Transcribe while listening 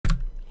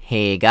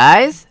Hey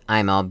guys,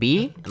 I'm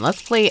LB, and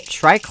let's play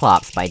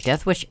TriClops by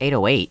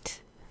DeathWish808.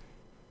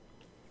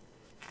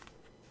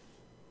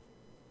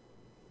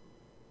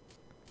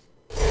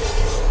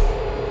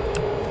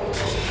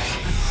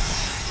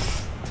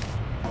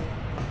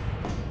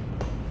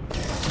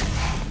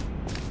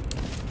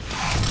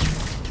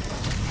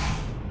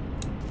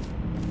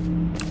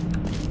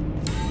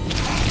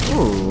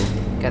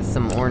 Ooh, got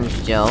some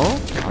orange gel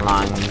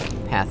along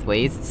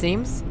pathways, it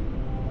seems.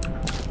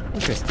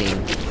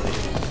 Interesting.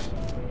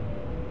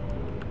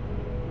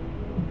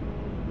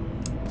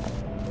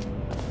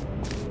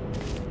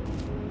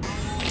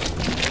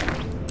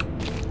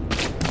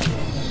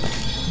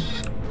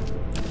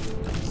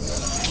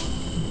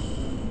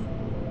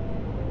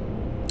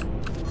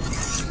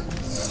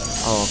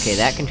 Oh, okay,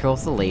 that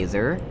controls the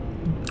laser.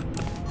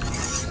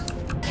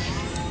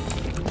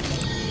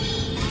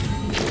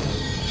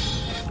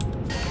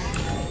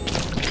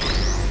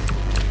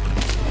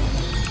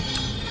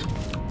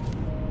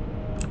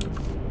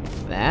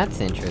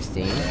 That's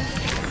interesting.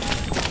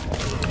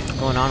 What's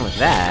going on with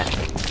that?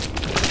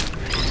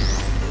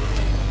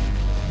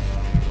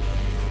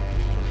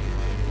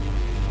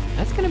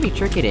 That's gonna be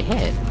tricky to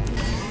hit.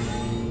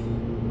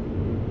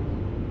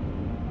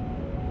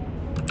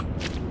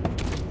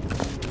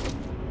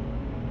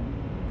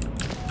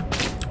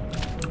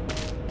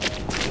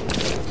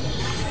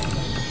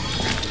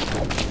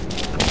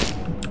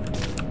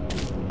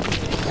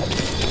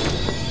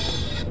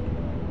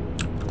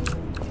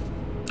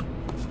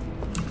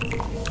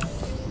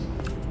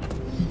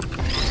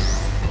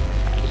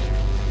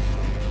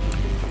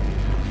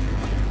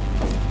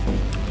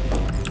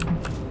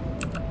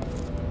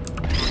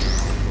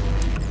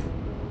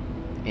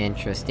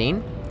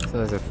 Interesting. So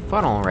there's a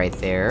funnel right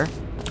there.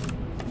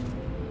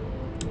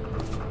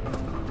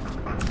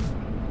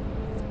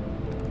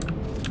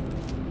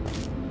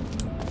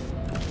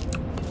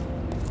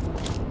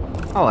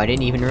 Oh, I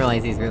didn't even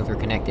realize these rails were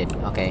connected.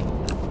 Okay.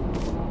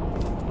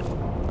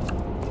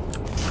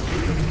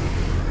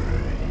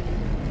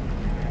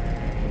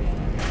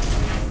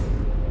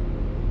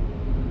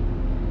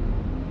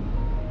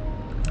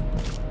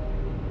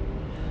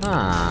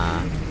 Huh.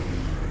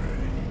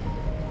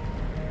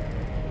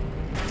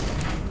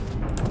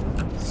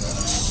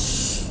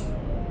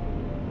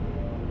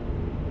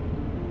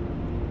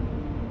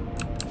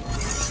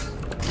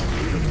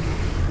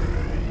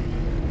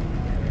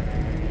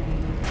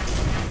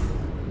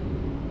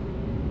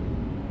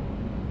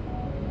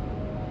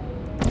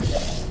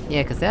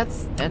 Yeah, cause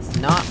that's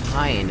not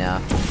high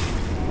enough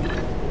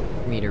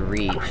for me to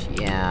reach,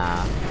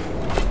 yeah.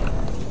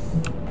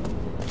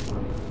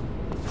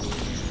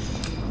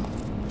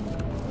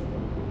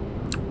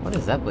 What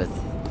is up with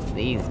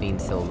these being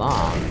so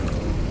long?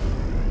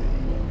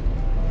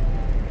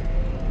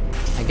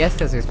 I guess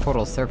cause there's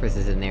portal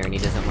surfaces in there and he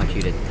doesn't want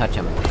you to touch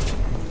them.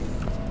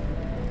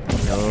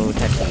 No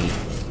touchy.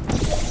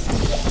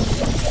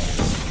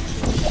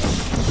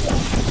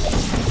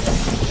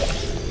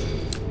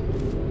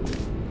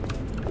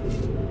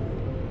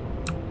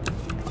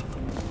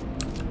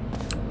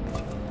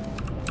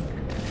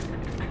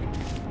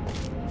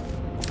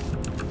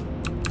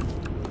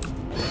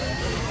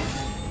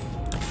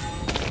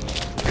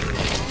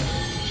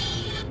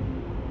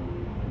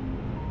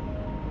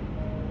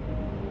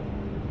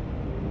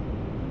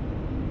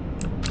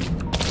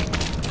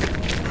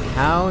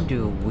 How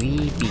do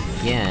we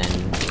begin?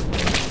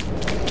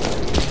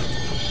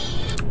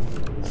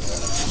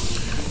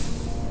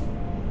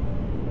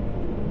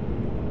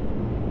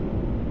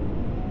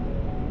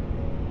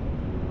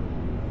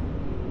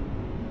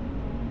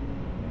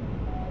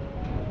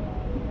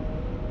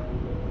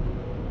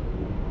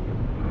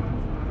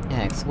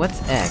 X.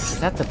 What's X? Is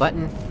that the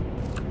button?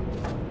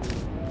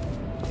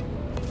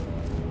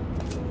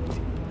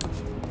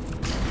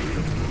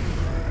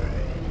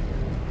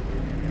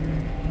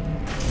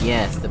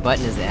 Yes, the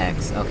button is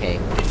X, okay.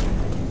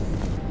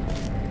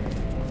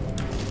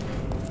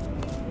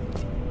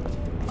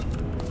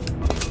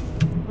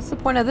 What's the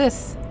point of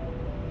this?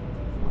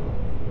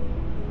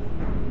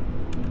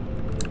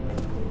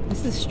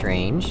 This is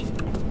strange.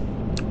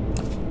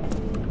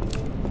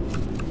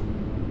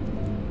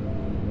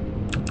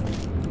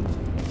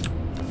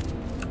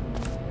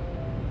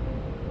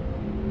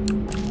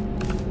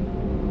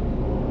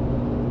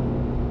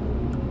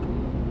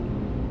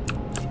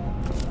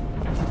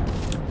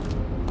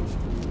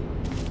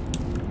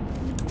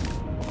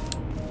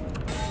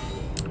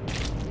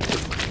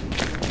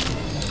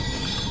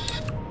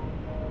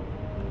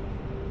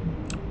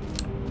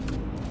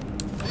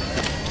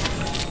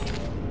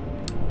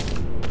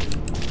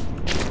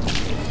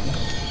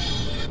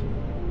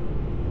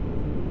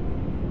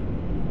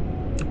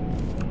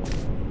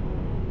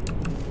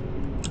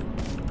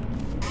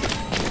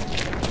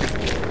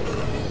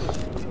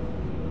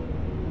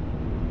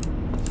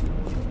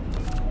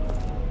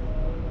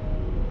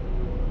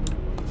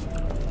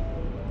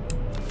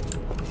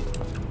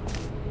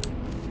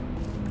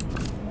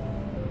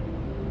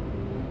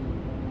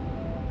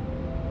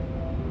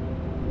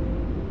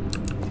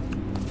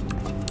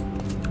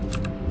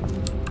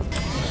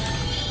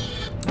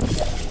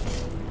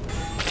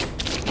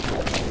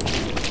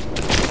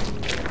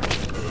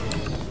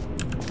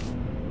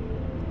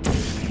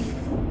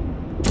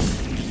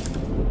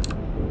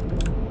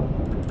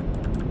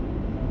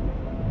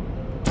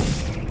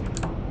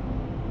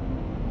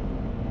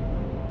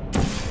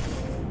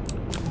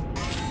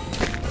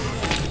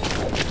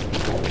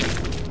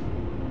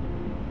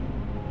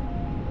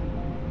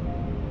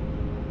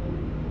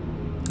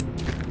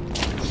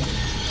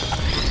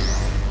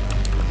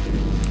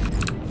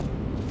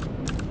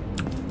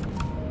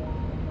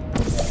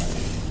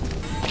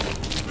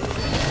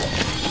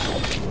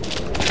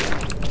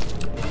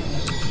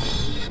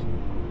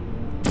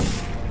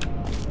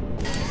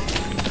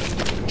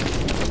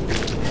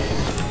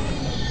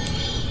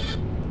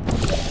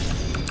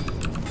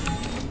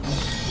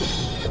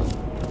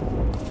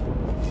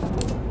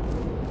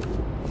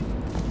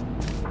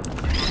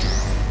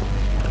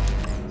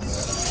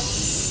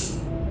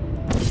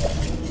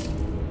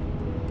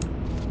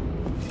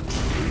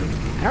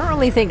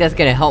 definitely think that's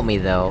gonna help me,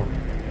 though.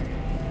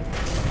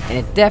 And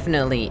it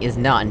definitely is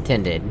not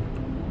intended.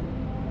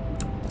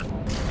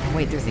 Oh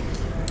wait, there's a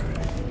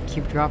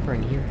cube dropper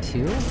in here,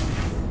 too?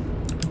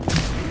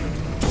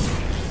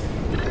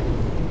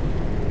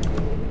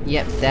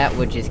 Yep, that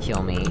would just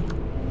kill me.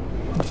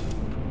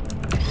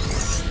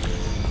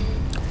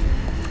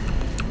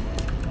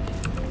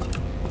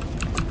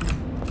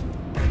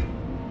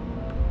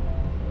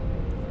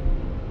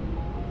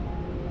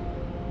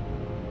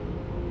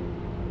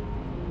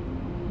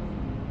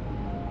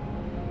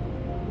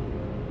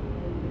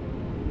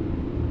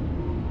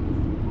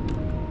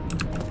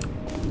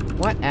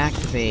 What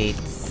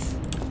activates...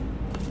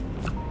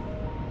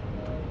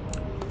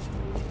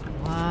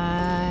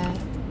 What?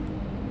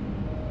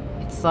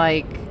 It's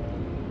like...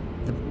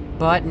 the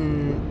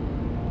button...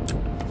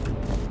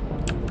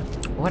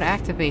 What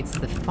activates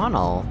the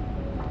funnel?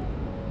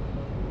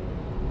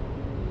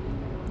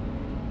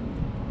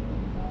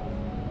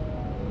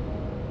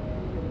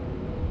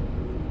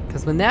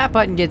 Because when that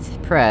button gets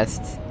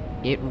pressed,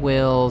 it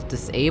will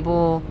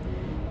disable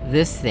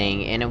this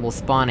thing, and it will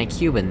spawn a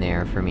cube in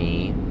there for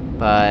me.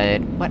 But...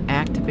 what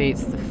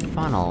activates the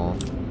funnel?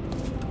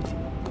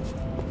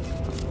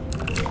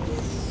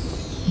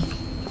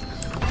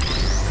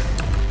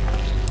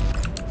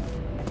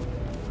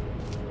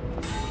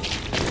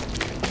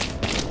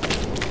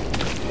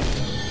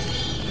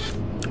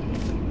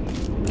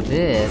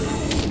 This...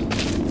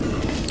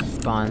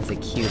 spawns a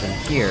cube in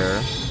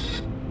here.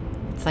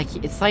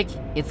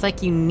 It's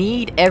like you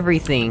need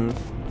everything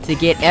to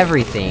get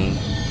everything.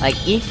 Like,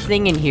 each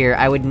thing in here,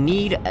 I would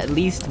need at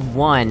least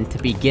one to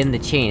begin the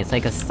chain. It's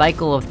like a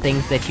cycle of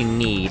things that you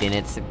need, and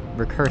it's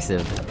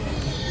recursive.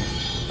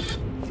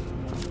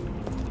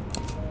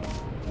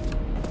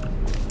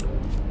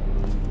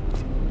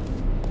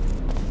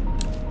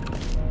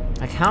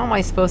 Like, how am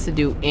I supposed to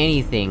do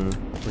anything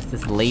with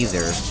this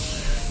laser?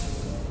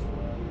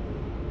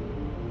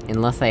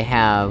 Unless I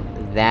have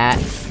that,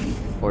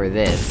 or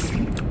this.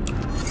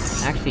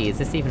 Actually, is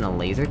this even a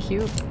laser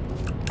cube?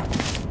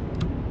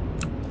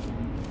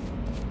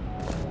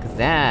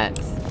 That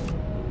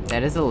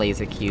is a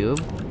laser cube.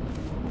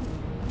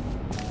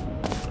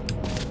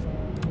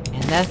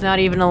 And that's not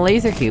even a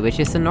laser cube, it's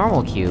just a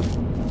normal cube.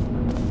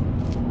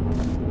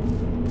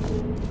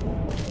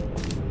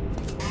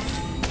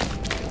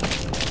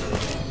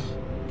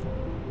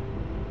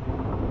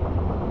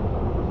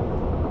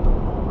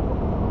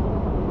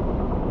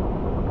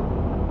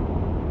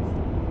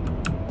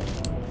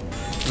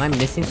 Am I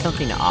missing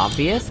something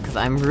obvious? 'Cause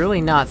I'm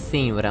really not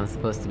seeing what I'm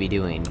supposed to be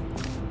doing.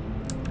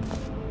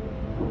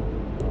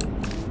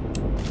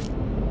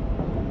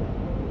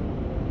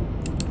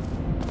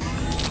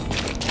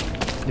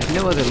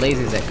 There's no other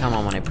lasers that come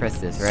on when I press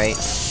this, right?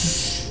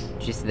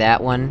 Just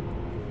that one?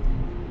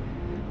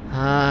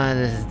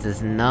 This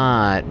does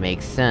not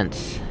make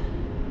sense.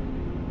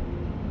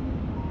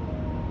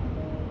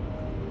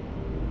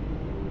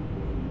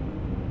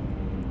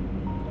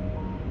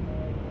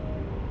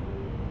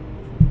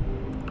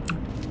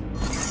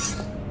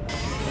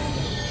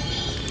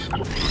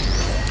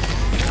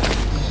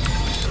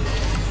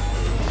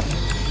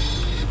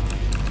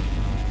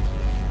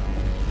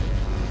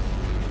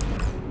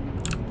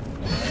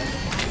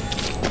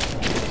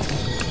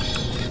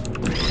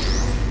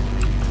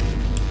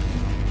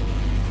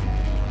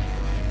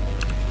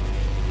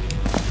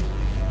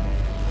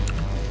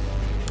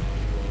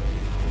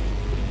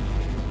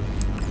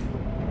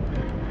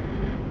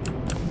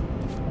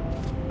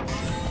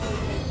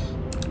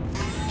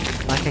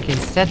 Like, I can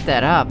set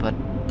that up, but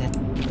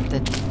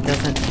that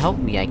doesn't help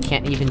me, I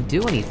can't even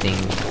do anything.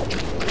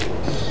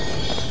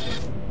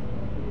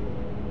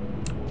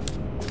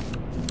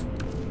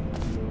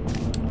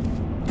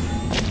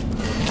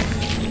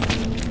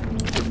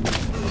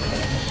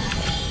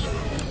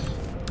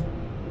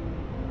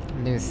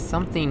 And there's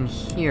something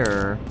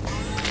here,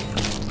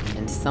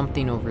 and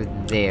something over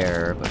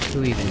there, but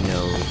who even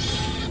knows?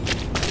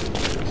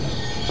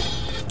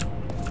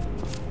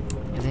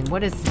 And then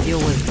what is the deal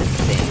with this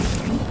thing?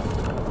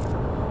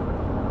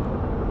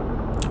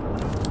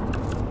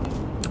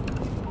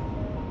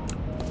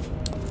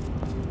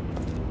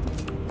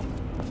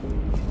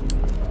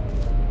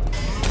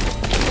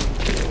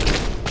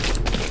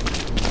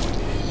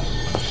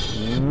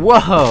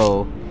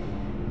 Whoa!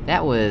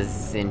 That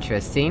was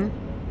interesting.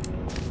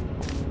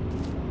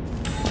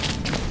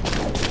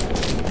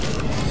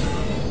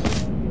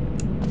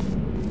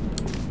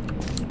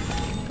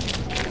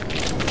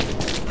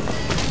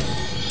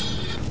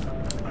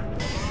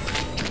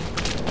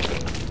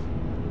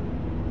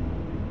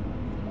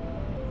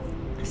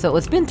 So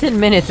it's been 10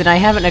 minutes and I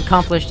haven't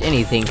accomplished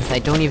anything, because I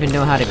don't even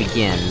know how to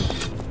begin.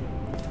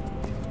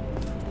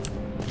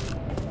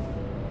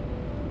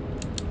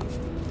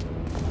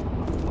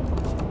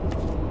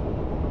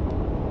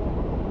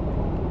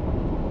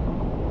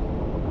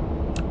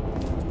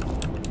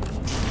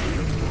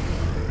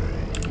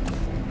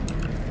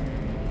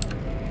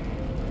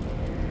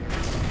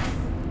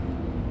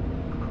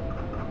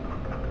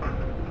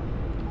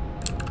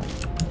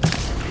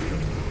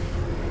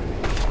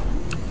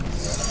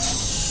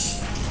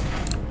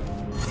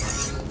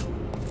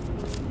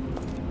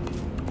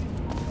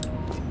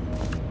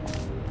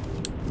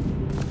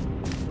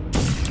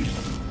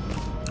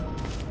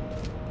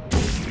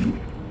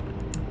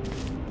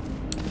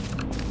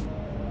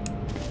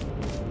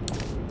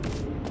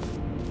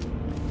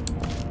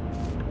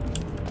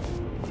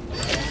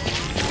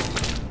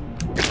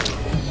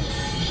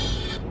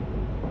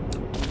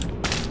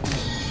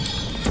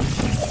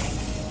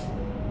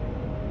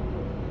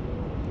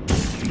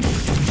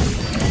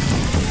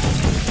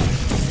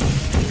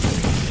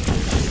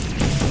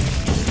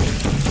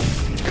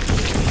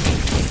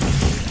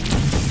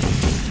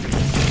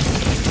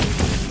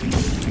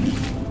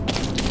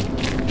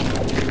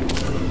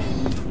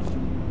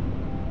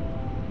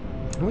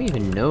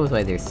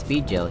 why there's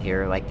speed gel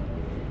here, like...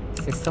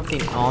 Is there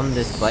something on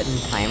this button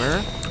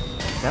timer?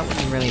 That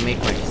wouldn't really make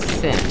much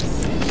sense.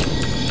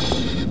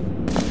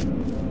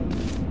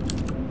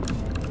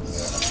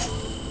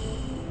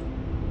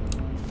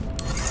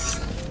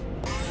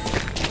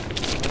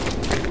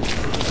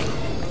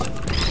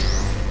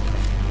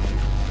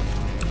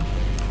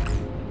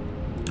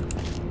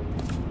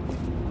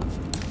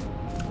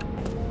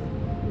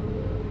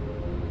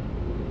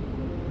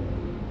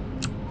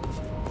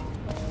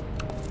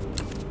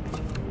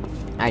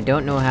 I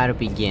don't know how to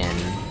begin,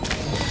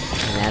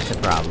 and that's a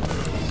problem.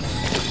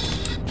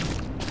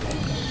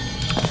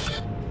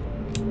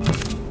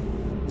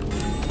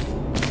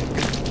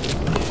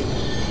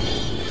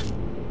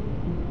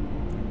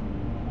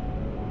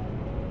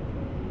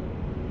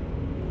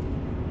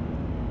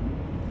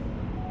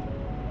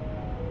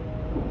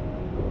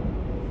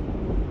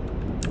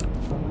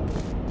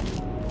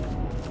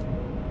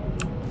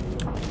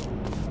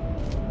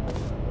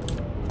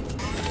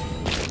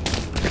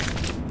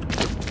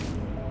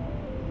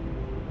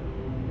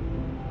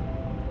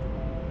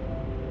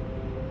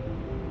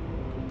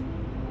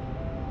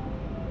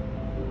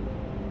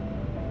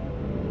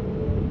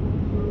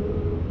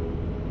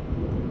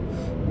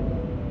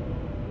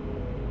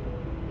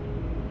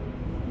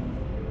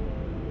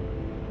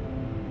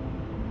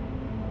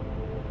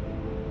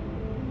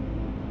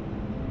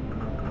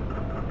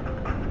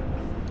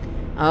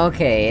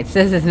 Okay, it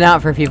says it's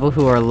not for people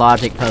who are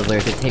logic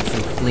puzzlers, it takes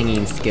some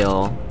flinging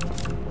skill.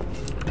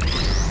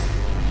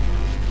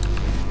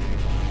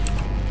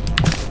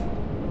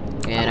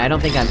 And I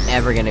don't think I'm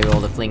ever gonna be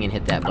able to fling and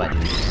hit that button.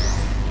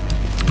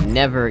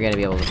 Never gonna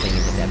be able to fling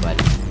and hit that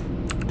button.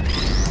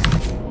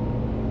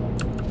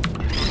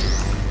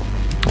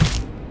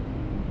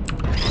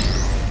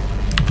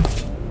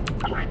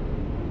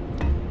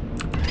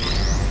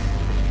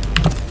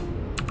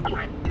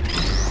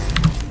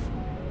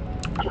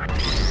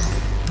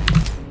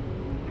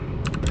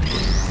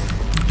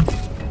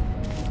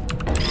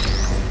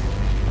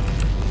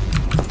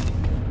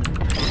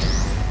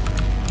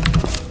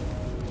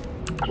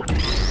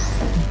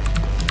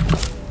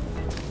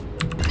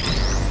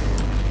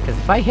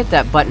 If I hit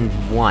that button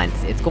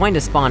once, it's going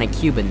to spawn a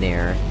cube in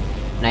there,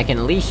 and I can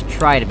at least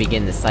try to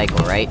begin the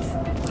cycle, right?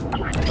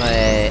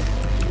 But...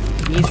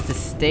 it needs to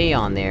stay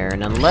on there,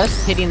 and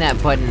unless hitting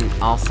that button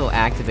also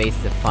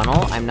activates the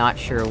funnel, I'm not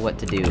sure what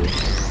to do.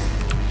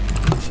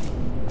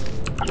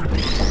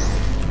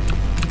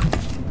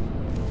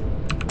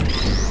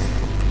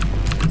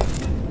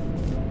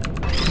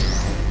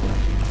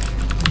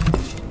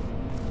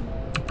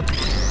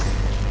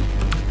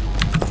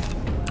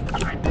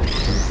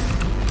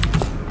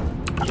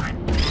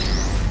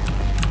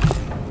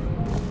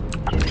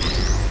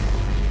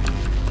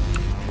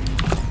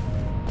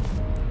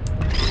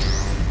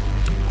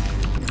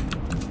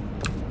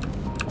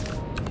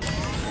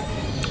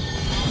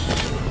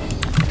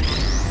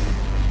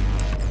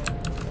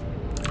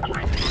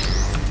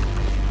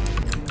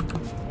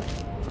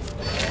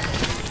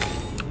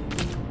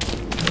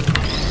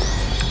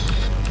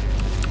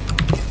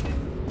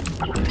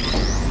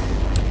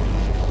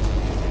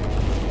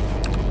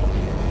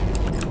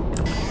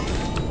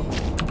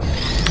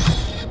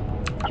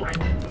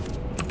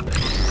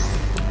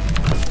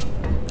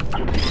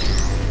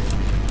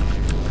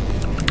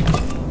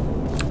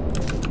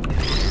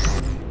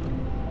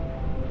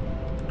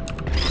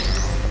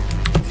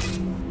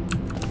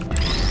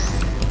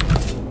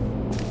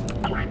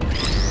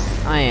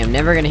 I am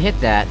never gonna hit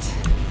that.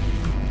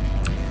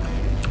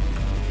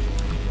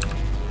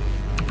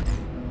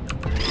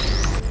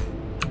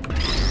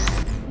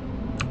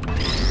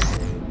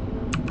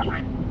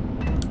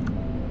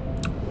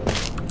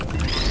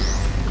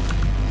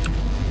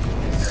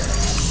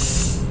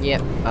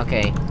 Yep,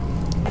 okay.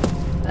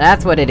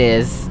 That's what it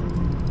is.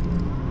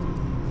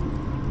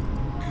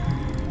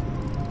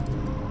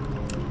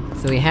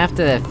 So we have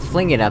to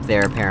fling it up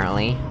there,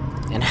 apparently.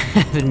 And I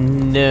have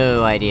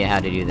no idea how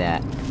to do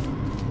that.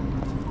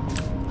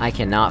 I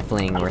cannot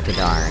fling worth a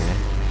darn.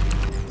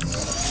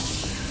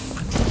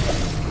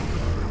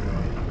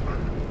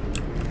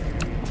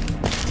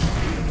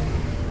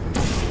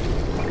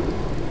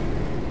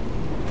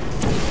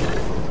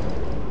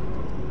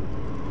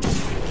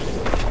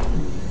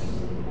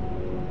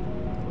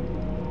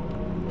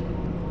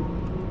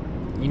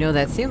 You know,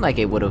 that seemed like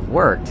it would've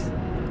worked.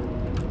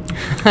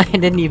 I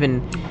didn't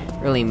even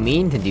really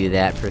mean to do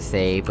that, per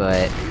se,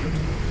 but...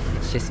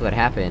 it's just what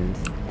happened.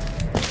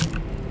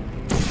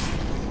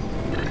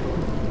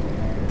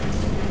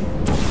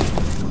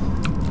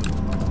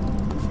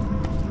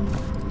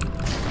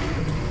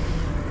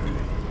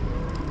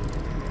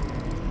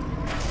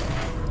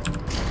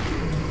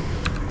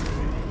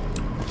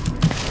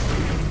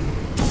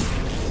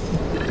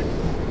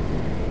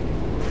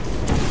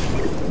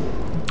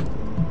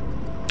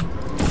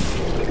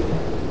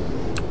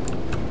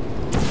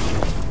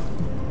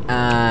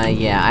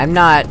 Yeah, I'm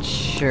not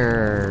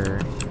sure...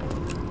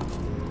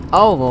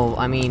 Oh, well,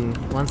 I mean,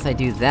 once I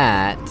do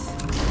that...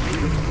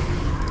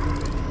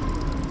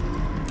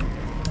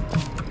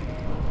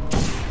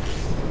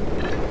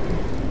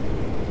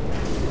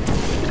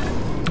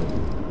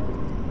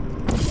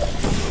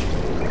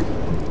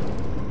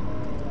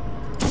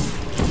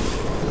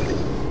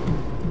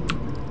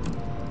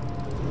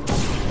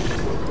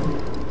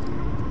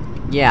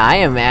 Yeah, I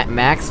am at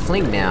max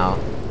fling now.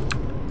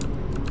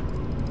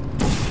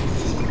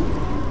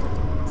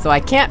 So I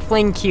can't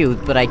fling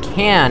cubes, but I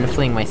can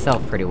fling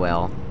myself pretty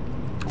well.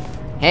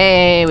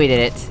 Hey, we did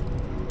it!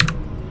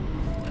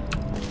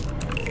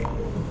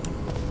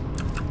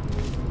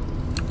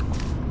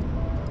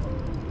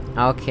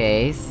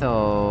 Okay,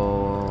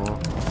 so...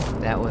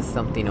 that was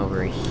something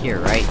over here,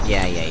 right?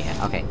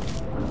 Yeah, okay.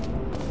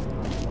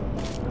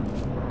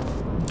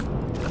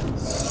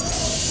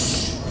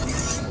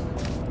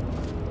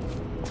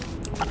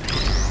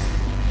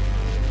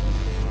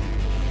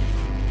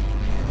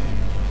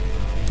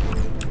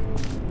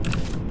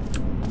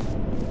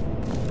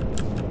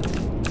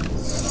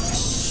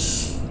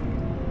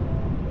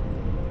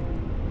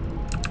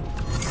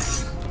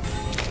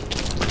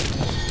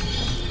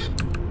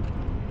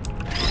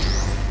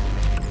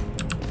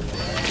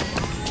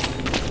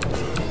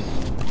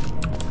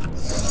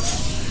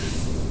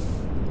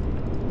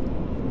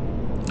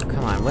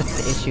 Come on,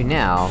 what's the issue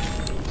now?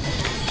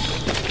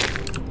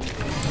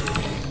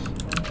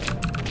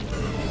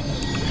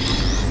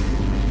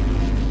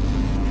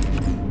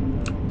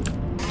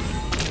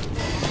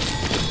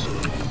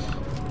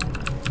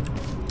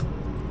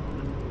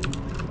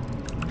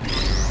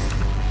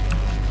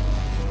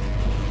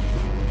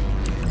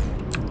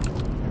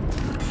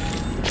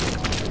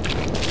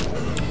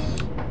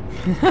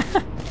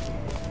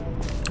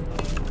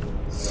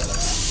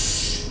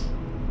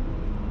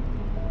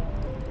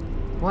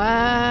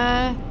 What?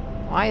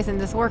 Why isn't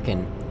this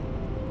working?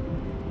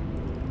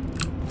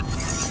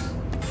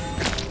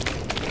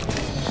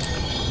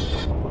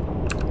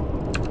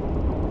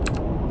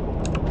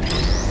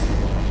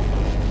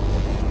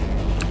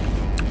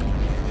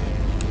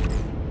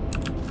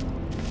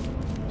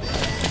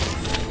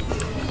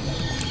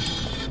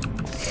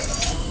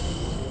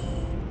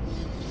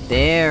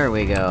 There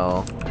we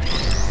go.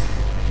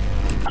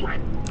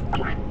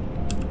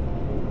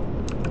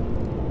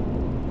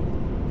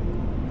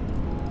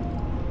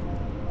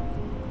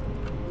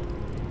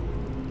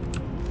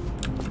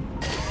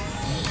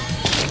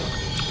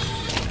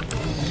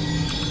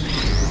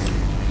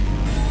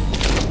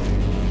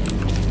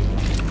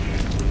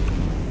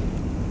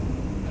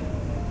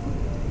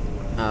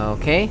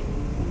 Okay.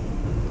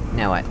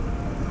 Now what?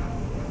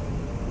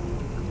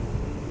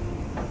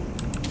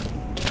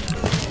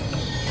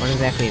 What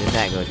exactly does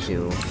that go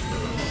to?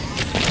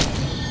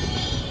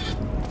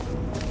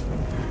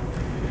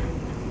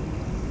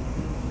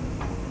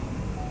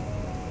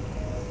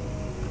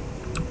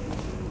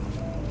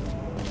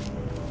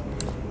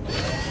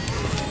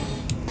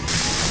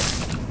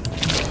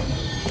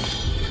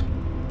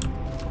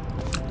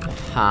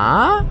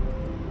 Huh?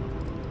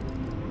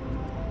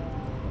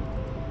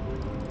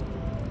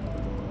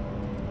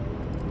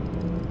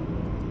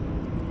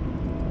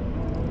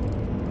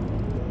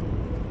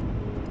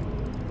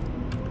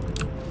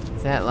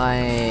 Is that,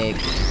 like...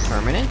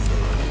 permanent?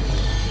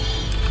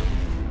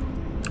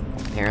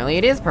 Apparently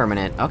it is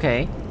permanent,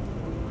 okay.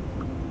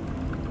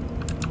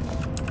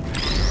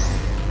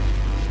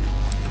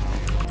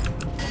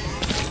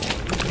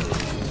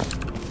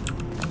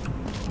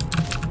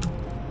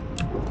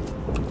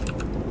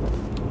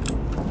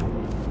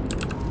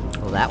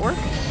 Will that work?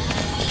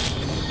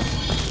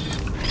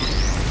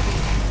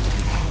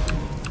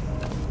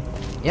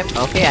 Yep,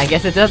 okay, I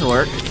guess it does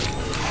work.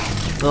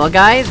 Well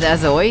guys,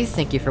 as always,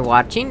 thank you for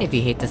watching. If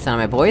you hate the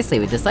sound of my voice,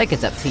 leave a dislike,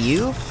 it's up to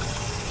you.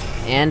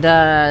 And,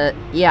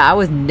 yeah, I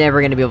was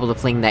never gonna be able to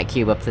fling that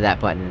cube up to that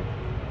button.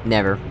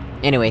 Never.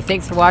 Anyway,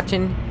 thanks for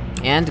watching,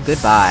 and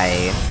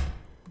goodbye.